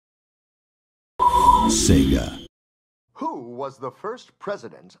Sega. Who was the first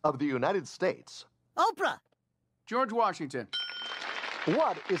president of the United States? Oprah. George Washington.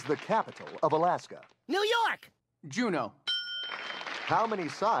 What is the capital of Alaska? New York. Juneau. How many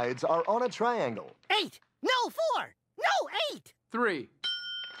sides are on a triangle? 8. No, 4. No, 8. 3.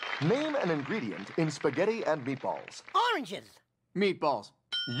 Name an ingredient in spaghetti and meatballs. Oranges. Meatballs.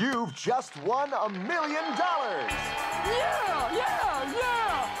 You've just won $1 million! Yeah!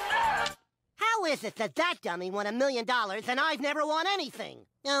 How is it that that dummy won $1 million and I've never won anything?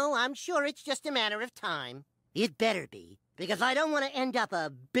 No, I'm sure it's just a matter of time. It better be, because I don't want to end up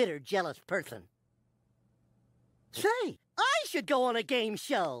a bitter, jealous person. Say, I should go on a game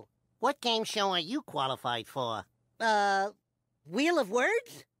show. What game show are you qualified for? Wheel of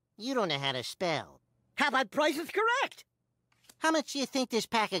Words? You don't know how to spell. How about Price is Correct? How much do you think this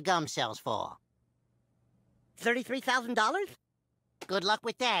pack of gum sells for? $33,000? Good luck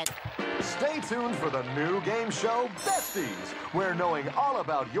with that. Stay tuned for the new game show, Besties, where knowing all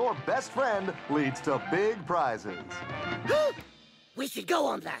about your best friend leads to big prizes. We should go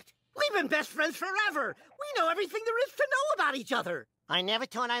on that. We've been best friends forever. We know everything there is to know about each other. I never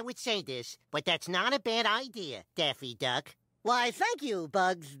thought I would say this, but that's not a bad idea, Daffy Duck. Why, thank you,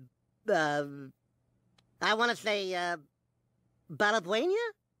 Bugs. I want to say, Balabuena?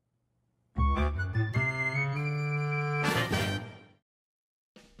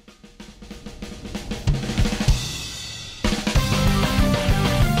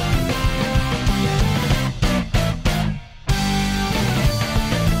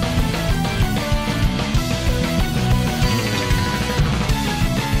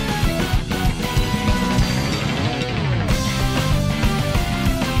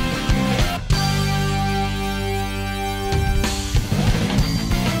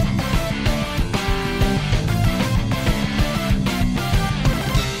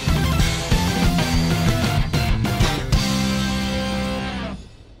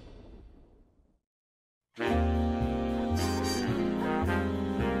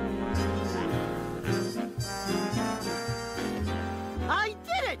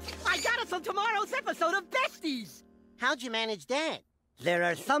 Tomorrow's episode of Besties! How'd you manage that? There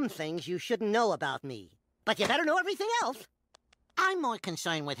are some things you shouldn't know about me, but you better know everything else. I'm more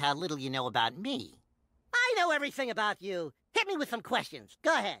concerned with how little you know about me. I know everything about you. Hit me with some questions.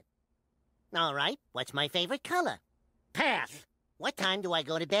 Go ahead. All right, what's my favorite color? Pass. What time do I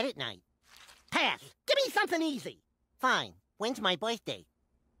go to bed at night? Pass. Give me something easy. Fine. When's my birthday?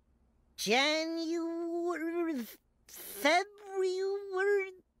 January...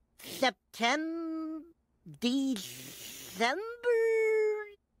 February... September, December,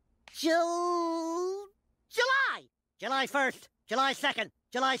 July! July 1st, July 2nd,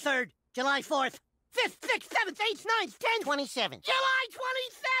 July 3rd, July 4th, 5th, 6th, 7th, 8th, 9th, 10th, 27th. July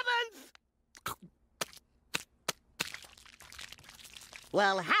 27th!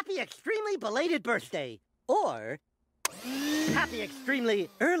 Well, happy extremely belated birthday. Or, happy extremely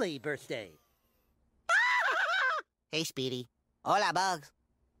early birthday. Hey, Speedy. Hola, Bugs.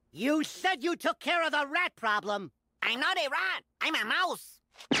 You said you took care of the rat problem. I'm not a rat. I'm a mouse.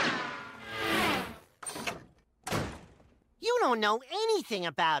 You don't know anything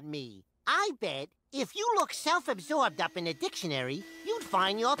about me. I bet if you look self-absorbed up in the dictionary, you'd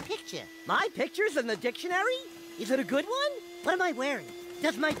find your picture. My picture's in the dictionary? Is it a good one? What am I wearing?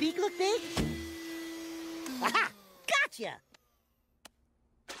 Does my beak look big? Aha! Gotcha!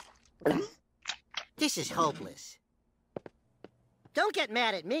 This is hopeless. Don't get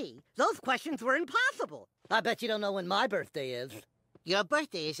mad at me. Those questions were impossible. I bet you don't know when my birthday is. Your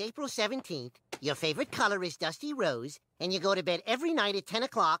birthday is April 17th. Your favorite color is dusty rose. And you go to bed every night at 10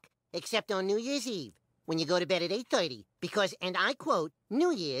 o'clock, except on New Year's Eve, when you go to bed at 8:30. Because, and I quote,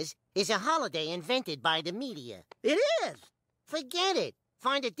 New Year's is a holiday invented by the media. It is. Forget it.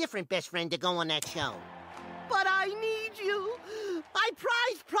 Find a different best friend to go on that show. But I need you. I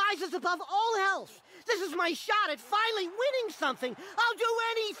prize prizes above all else. This is my shot at finally winning something. I'll do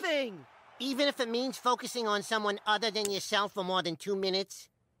anything. Even if it means focusing on someone other than yourself for more than 2 minutes?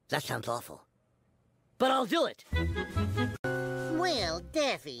 That sounds awful. But I'll do it. Well,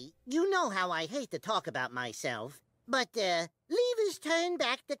 Daffy, you know how I hate to talk about myself. But, leavers turn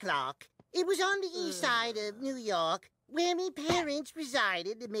back the clock. It was on the east side of New York, where me parents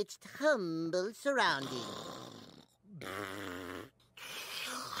resided amidst humble surroundings.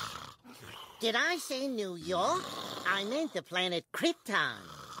 Did I say New York? I meant the planet Krypton.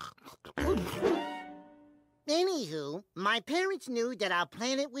 Anywho, my parents knew that our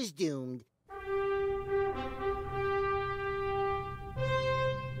planet was doomed.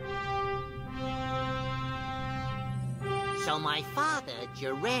 So my father,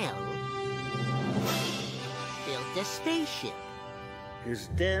 Jarrell, the spaceship. His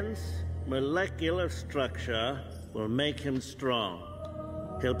dense molecular structure will make him strong.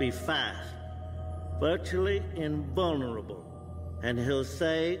 He'll be fast, virtually invulnerable. And he'll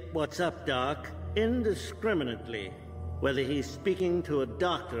say, "What's up, Doc?" indiscriminately, whether he's speaking to a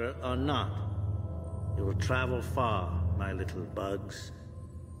doctor or not. He will travel far, my little bugs.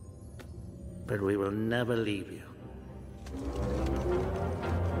 But we will never leave you.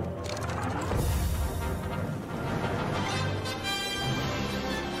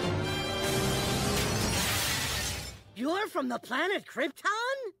 You're from the planet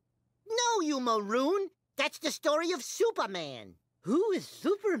Krypton? No, you maroon. That's the story of Superman. Who is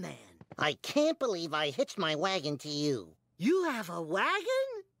Superman? I can't believe I hitched my wagon to you. You have a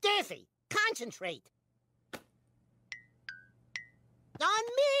wagon? Daffy, concentrate. On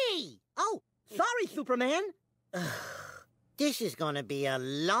me! Oh, sorry, Superman. This is gonna be a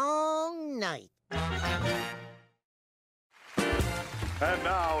long night. And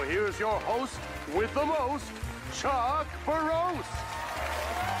now, here's your host with the most, Chuck Barros.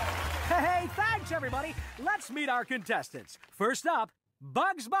 Hey, thanks, everybody. Let's meet our contestants. First up,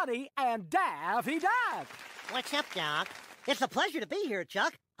 Bugs Bunny and Daffy Duck. What's up, Doc? It's a pleasure to be here,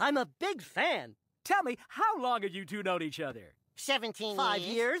 Chuck. I'm a big fan. Tell me, how long have you two known each other? 17 5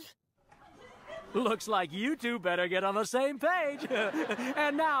 years. Looks like you two better get on the same page.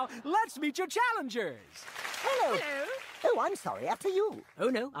 And now, let's meet your challengers. Hello. Oh, I'm sorry. After you. Oh,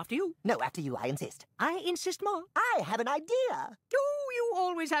 no, after you. No, after you, I insist. I insist more. I have an idea. You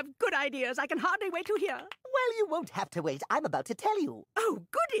always have good ideas. I can hardly wait to hear. Well, you won't have to wait. I'm about to tell you. Oh,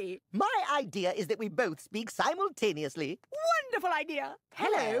 goody. My idea is that we both speak simultaneously. Wonderful idea.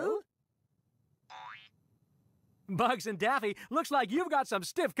 Hello. Bugs and Daffy, looks like you've got some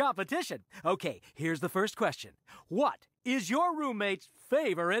stiff competition. Okay, here's the first question. What is your roommate's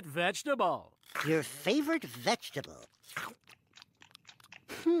favorite vegetable? Your favorite vegetable?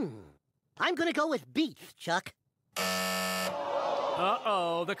 I'm gonna go with beets, Chuck.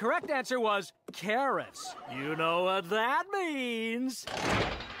 Uh-oh, the correct answer was carrots. You know what that means.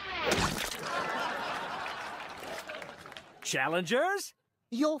 Challengers?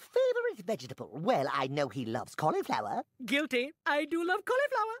 Your favorite vegetable? Well, I know he loves cauliflower. Guilty. I do love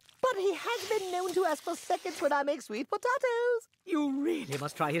cauliflower. But he has been known to ask for seconds when I make sweet potatoes. You really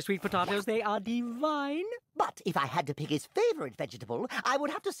must try his sweet potatoes. They are divine. But if I had to pick his favorite vegetable, I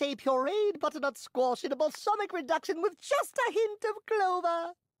would have to say pureed butternut squash in a balsamic reduction with just a hint of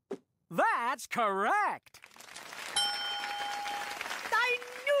clover. That's correct. I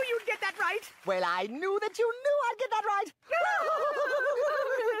knew you'd get that right. Well, I knew that you knew I'd get that right.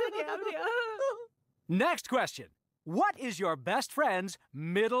 Next question. What is your best friend's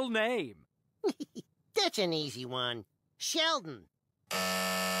middle name? That's an easy one. Sheldon.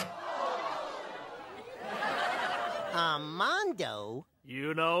 Armando?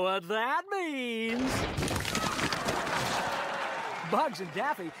 You know what that means. Bugs and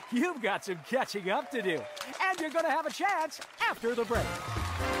Daffy, you've got some catching up to do. And you're going to have a chance after the break.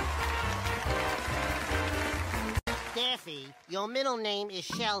 Daffy, your middle name is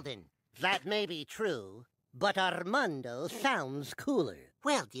Sheldon. That may be true, but Armando sounds cooler.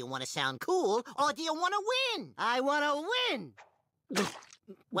 Well, do you want to sound cool, or do you want to win? I want to win!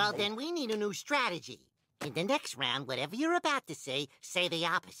 Well, then we need a new strategy. In the next round, whatever you're about to say the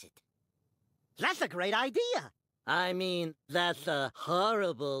opposite. That's a great idea. I mean, that's a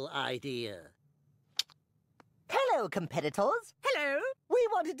horrible idea. Hello, competitors. Hello. We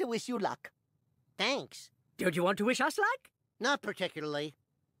wanted to wish you luck. Thanks. Don't you want to wish us luck? Not particularly.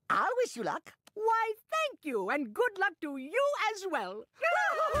 I'll wish you luck. Why, thank you, and good luck to you as well.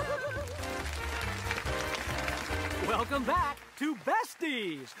 Welcome back to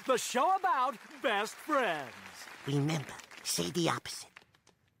Besties, the show about best friends. Remember, say the opposite.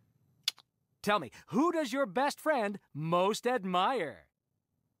 Tell me, who does your best friend most admire?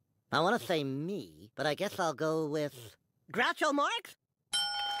 I want to say me, but I guess I'll go with Groucho Marx.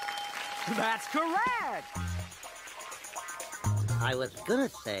 That's correct! I was gonna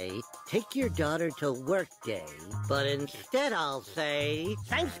say, take your daughter to work day, but instead I'll say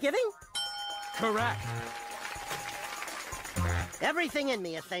Thanksgiving? Correct. Everything in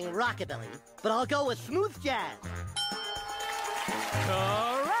me is saying rockabilly, but I'll go with smooth jazz.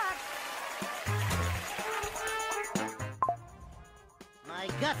 Correct! My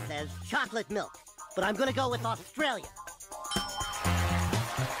gut says chocolate milk, but I'm gonna go with Australia.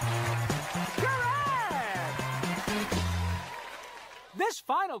 This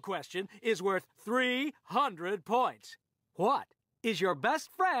final question is worth 300 points. What is your best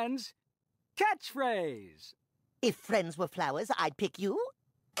friend's catchphrase? If friends were flowers, I'd pick you.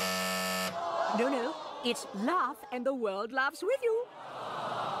 No, It's laugh and the world laughs with you.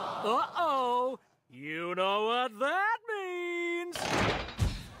 Uh-oh. You know what that means.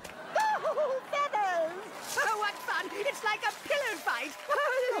 Oh, feathers! Oh, what fun! It's like a pillow fight!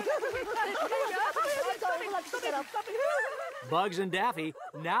 Bugs and Daffy,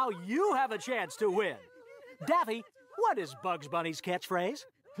 now you have a chance to win. Daffy, what is Bugs Bunny's catchphrase?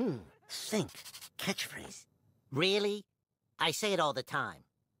 Think. Catchphrase. Really? I say it all the time.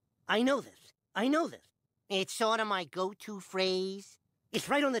 I know this. It's sort of my go-to phrase. It's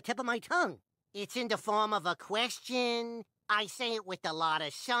right on the tip of my tongue. It's in the form of a question. I say it with a lot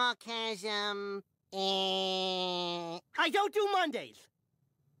of sarcasm. And... I don't do Mondays.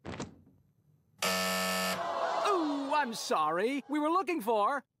 Oh, I'm sorry. We were looking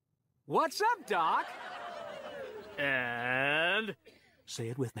for... What's up, Doc? And... Say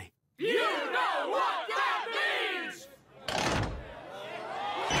it with me. You know what that means!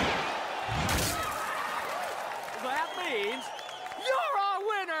 That means you're our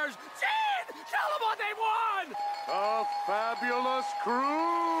winners! Gene! Tell them what they won! A fabulous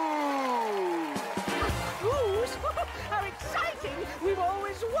cruise! Cruise? How exciting! We've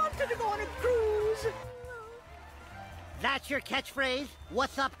always wanted to go on a cruise. That's your catchphrase?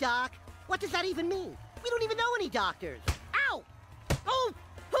 What's up, Doc? What does that even mean? We don't even know any doctors. Ow! Oh,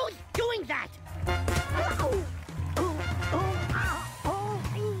 who's doing that? Ow! Oh, oh, ow, oh,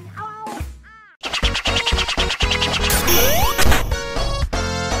 ow.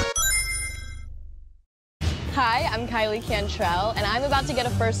 Hi, I'm Kylie Cantrell, and I'm about to get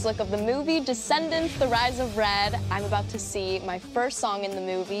a first look of the movie Descendants, The Rise of Red. I'm about to see my first song in the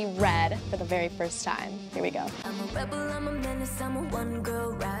movie, Red, for the very first time. Here we go. I'm a rebel, I'm a menace, I'm a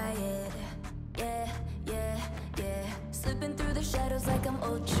one-girl riot. Yeah, yeah, yeah. Slipping through the shadows like I'm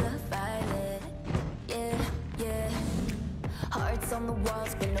ultraviolet. Yeah, yeah. Hearts on the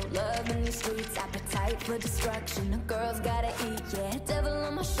walls, but no love in the streets. Appetite for destruction, a girl's gotta eat, yeah. Devil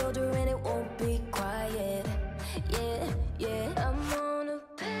on my shoulder and it won't be quiet. Yeah, yeah. I'm on a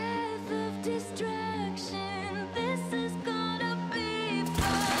path of distraction. This is gonna be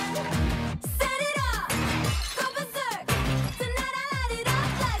fun. Set it off, go berserk. Tonight I light it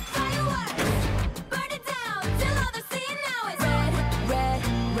up like fireworks. Burn it down till all they're seeing now is red, red,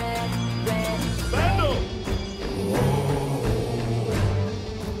 red, red. Vandal!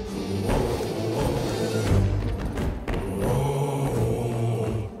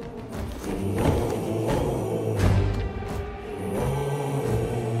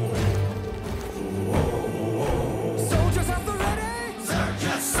 Soldiers at the ready! Sir,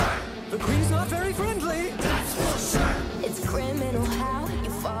 yes, sir! The Queen's not very friendly. That's for sure! It's criminal how you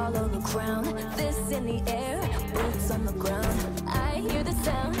follow the crown. This in the air, boots on the ground. I hear the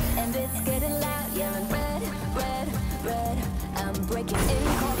sound and it's getting loud. Yelling red, red, red. I'm breaking in,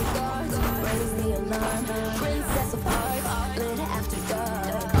 call the guards, raise the alarm. Princess apart, lit after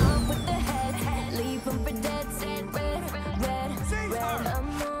dark. Off with the head, leave them for dead. Say red, red, red.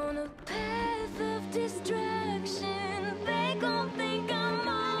 I'm on a path of distraction. They gon' think I'm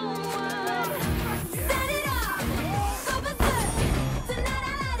on one. Set it off, go berserk. Tonight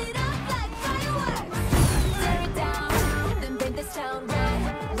I light it up like fireworks. Tear it down, then paint this town red,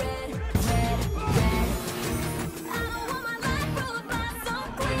 red, red, red. I don't want my life ruled by some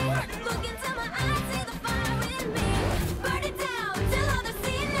queen. Look into my eyes, see the fire in me. Burn it down till all they're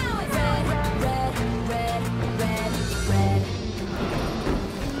seeing now is red, red, red, red, red.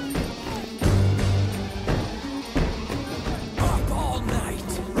 Up all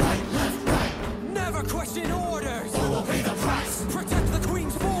night. Right, left, right! Never question orders. Who will pay the price? Protect the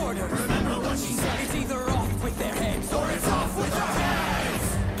Queen's borders. Remember what she said? It's either off with their heads Or it's off with our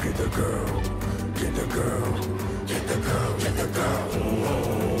heads! Get the girl, get the girl, get the girl, get the girl.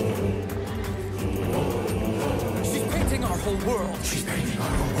 she's painting our whole world. She's painting our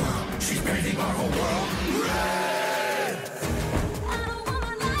whole world! She's painting our whole world! I don't want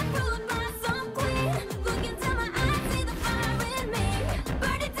my life ruled by some queen. Look into my eyes, see the fire in me.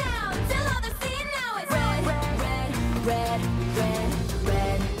 Burn it down till all they're seeing now is red, red, red, red,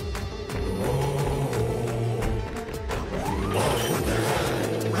 red.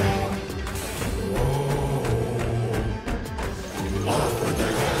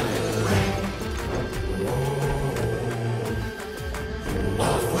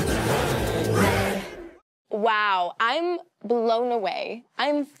 Wow, I'm blown away.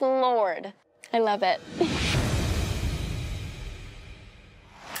 I'm floored. I love it.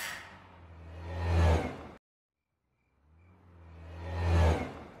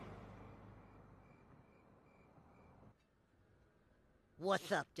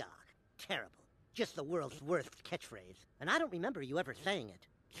 What's up, Doc? Terrible. Just the world's worst catchphrase. And I don't remember you ever saying it.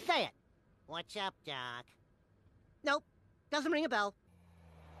 Say it. What's up, Doc? Nope, doesn't ring a bell.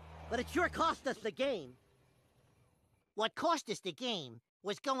 But it sure cost us the game. What cost us the game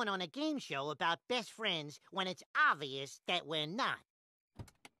was going on a game show about best friends when it's obvious that we're not.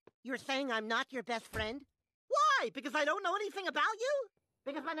 You're saying I'm not your best friend? Why? Because I don't know anything about you?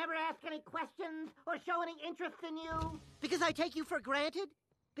 Because I never ask any questions or show any interest in you? Because I take you for granted?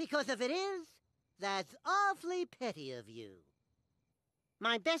 Because if it is, that's awfully petty of you.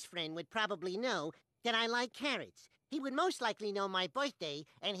 My best friend would probably know that I like carrots. He would most likely know my birthday,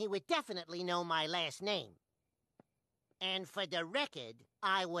 and he would definitely know my last name. And for the record,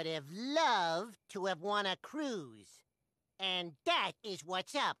 I would have loved to have won a cruise. And that is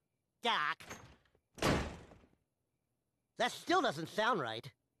what's up, Doc. That still doesn't sound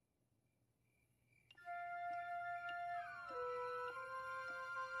right.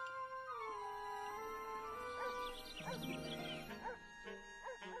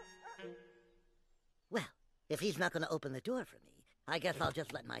 Well, if he's not going to open the door for me, I guess I'll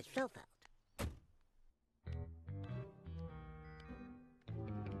just let myself out.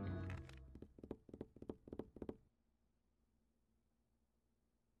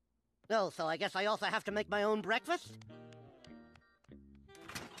 Oh, so I guess I also have to make my own breakfast?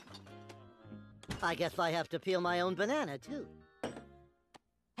 I guess I have to peel my own banana, too.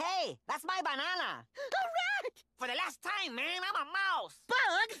 Hey, that's my banana. A rat! For the last time, man, I'm a mouse.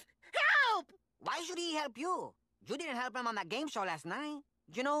 Bugs! Help! Why should he help you? You didn't help him on that game show last night.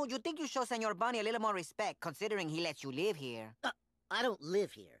 You know, you think you show Senor Bunny a little more respect, considering he lets you live here. I don't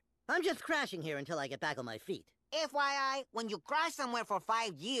live here. I'm just crashing here until I get back on my feet. FYI, when you crash somewhere for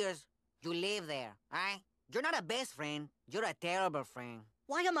 5 years, you live there, alright? You're not a best friend. You're a terrible friend.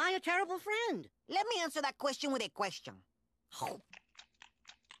 Why am I a terrible friend? Let me answer that question with a question.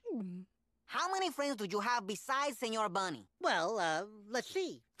 How many friends do you have besides Senor Bunny? Well, let's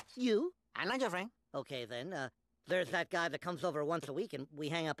see. You? I'm not your friend. Okay, then. There's that guy that comes over once a week and we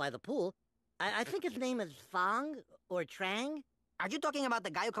hang out by the pool. I think his name is Fong or Trang. Are you talking about the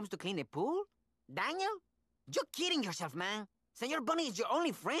guy who comes to clean the pool? Daniel? You're kidding yourself, man. Senor Bunny is your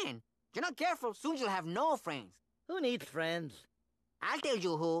only friend. You're not careful, soon you'll have no friends. Who needs friends? I'll tell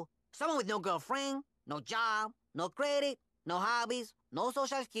you who. Someone with no girlfriend, no job, no credit, no hobbies, no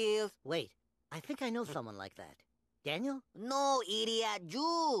social skills. Wait, I think I know someone like that. Daniel? No, idiot,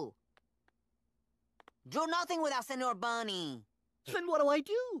 you. You're nothing without Senor Bunny. Then what do I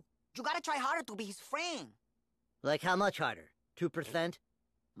do? You gotta try harder to be his friend. Like how much harder? 2%?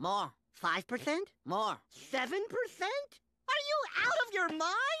 More. 5%? More. 7%? Are you out of your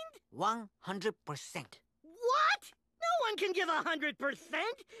mind? 100%. What? No one can give 100%.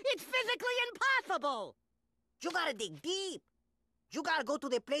 It's physically impossible. You gotta dig deep. You gotta go to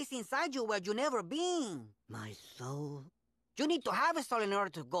the place inside you where you never been. My soul? You need to have a soul in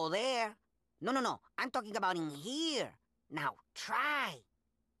order to go there. No. I'm talking about in here. Now, try.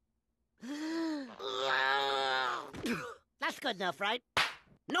 That's good enough, right?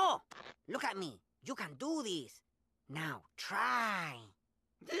 No! Look at me. You can do this. Now, try.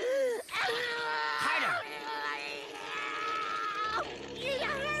 Harder! It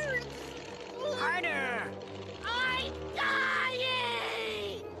hurts! Harder! I'm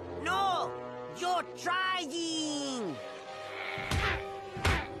dying! No! You're trying!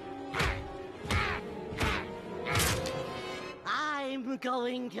 I'm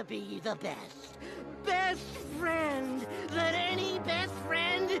going to be the best friend that any best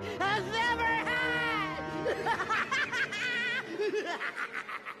friend has ever had!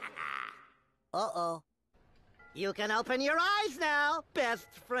 Uh-oh. You can open your eyes now, best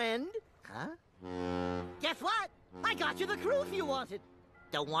friend. Huh? Guess what? I got you the cruise you wanted.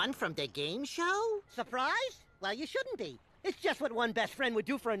 The one from the game show? Surprise? Well, you shouldn't be. It's just what one best friend would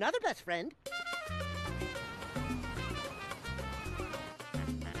do for another best friend.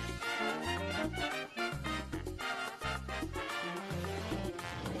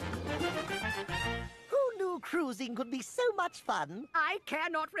 Who knew cruising could be so much fun? I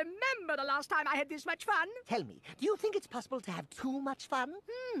cannot remember the last time I had this much fun. Tell me, do you think it's possible to have too much fun?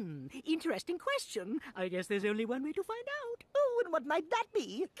 Interesting question. I guess there's only one way to find out. Oh, and what might that be?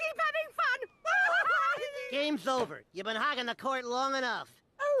 Keep having fun! Game's over. You've been hogging the court long enough.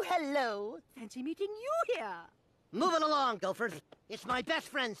 Oh, hello. Fancy meeting you here. Move it along, Gophers. It's my best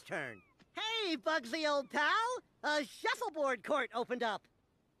friend's turn. Hey, Bugsy, old pal. A shuffleboard court opened up.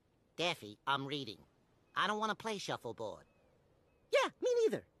 Daffy, I'm reading. I don't want to play shuffleboard. Yeah, me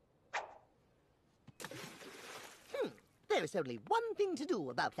neither. There's only one thing to do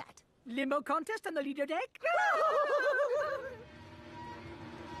about that. Limbo contest on the leader deck?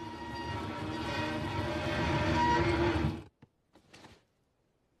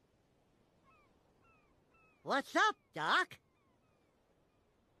 What's up, Doc?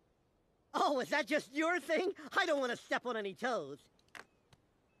 Oh, is that just your thing? I don't want to step on any toes.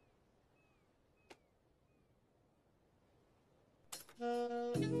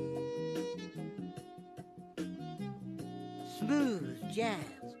 Smooth jazz.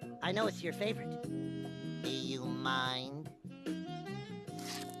 I know it's your favorite. Do you mind?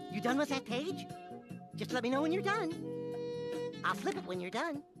 You done with that page? Just let me know when you're done. I'll flip it when you're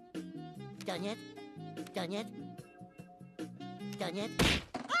done. Done yet? Done yet? Done yet?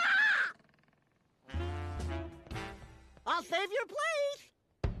 Ah! I'll save your place!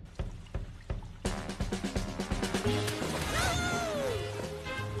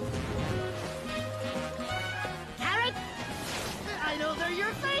 Carrot? I know they're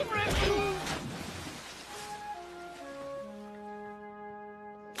your favorite!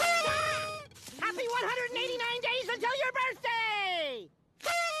 Happy 189 days until your birthday!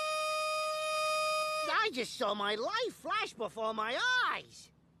 I just saw my life flash before my eyes.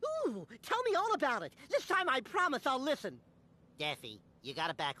 Ooh, tell me all about it. This time I promise I'll listen. Daffy, you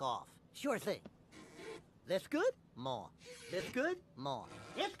gotta back off. Sure thing. This good? More. This good? More.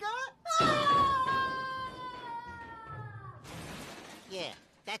 This good? Ah! Yeah,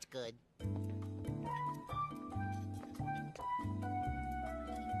 that's good.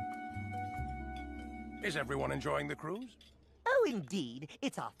 Is everyone enjoying the cruise? Oh, indeed.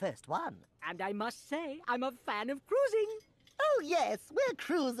 It's our first one. And I must say, I'm a fan of cruising. Oh, yes. We're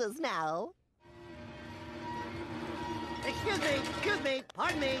cruisers now. Excuse me,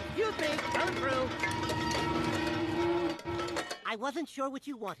 pardon me, excuse me, coming through. I wasn't sure what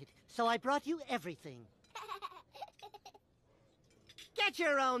you wanted, so I brought you everything. Get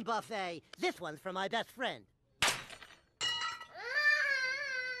your own buffet. This one's for my best friend.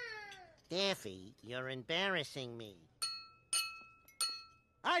 Daffy, you're embarrassing me.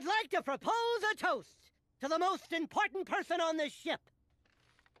 I'd like to propose a toast to the most important person on this ship.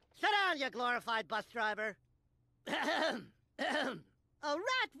 Sit down, you glorified bus driver. A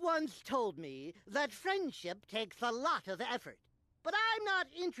rat once told me that friendship takes a lot of effort. But I'm not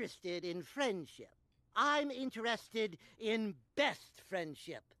interested in friendship. I'm interested in best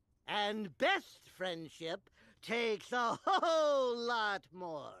friendship. And best friendship takes a whole lot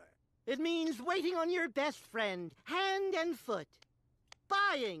more. It means waiting on your best friend, hand and foot.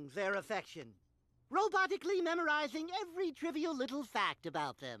 Buying their affection. Robotically memorizing every trivial little fact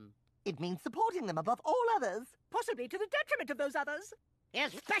about them. It means supporting them above all others. Possibly to the detriment of those others.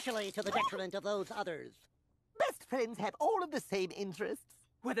 Especially to the detriment of those others. Best friends have all of the same interests.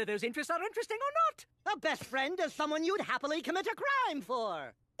 Whether those interests are interesting or not. A best friend is someone you'd happily commit a crime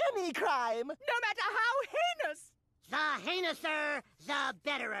for. Any crime. No matter how heinous. The heinouser, the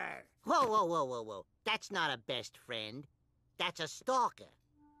betterer. Whoa, whoa, whoa, whoa, whoa. That's not a best friend. That's a stalker.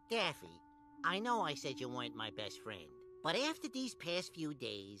 Daffy, I know I said you weren't my best friend. But after these past few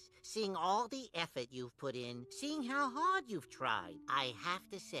days, seeing all the effort you've put in, seeing how hard you've tried, I have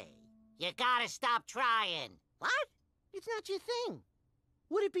to say, you gotta stop trying. What? It's not your thing.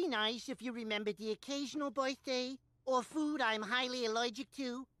 Would it be nice if you remembered the occasional birthday? Or food I'm highly allergic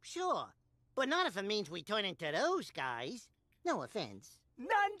to? Sure. But not if it means we turn into those guys. No offense.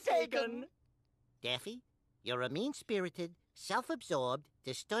 None taken. Daffy, you're a mean-spirited, self-absorbed,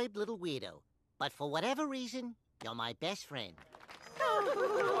 disturbed little weirdo. But for whatever reason, you're my best friend.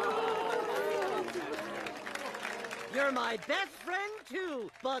 You're my best friend,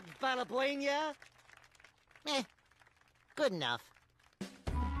 too, Bugs Balabuena. Good enough.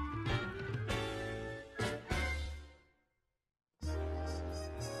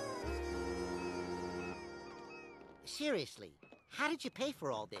 Seriously, how did you pay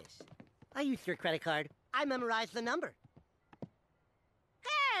for all this? I used your credit card. I memorized the number.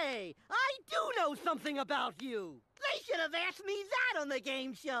 Hey, I do know something about you. They should have asked me that on the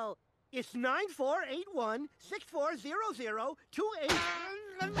game show. It's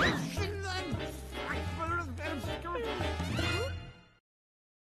 9481-6400-28...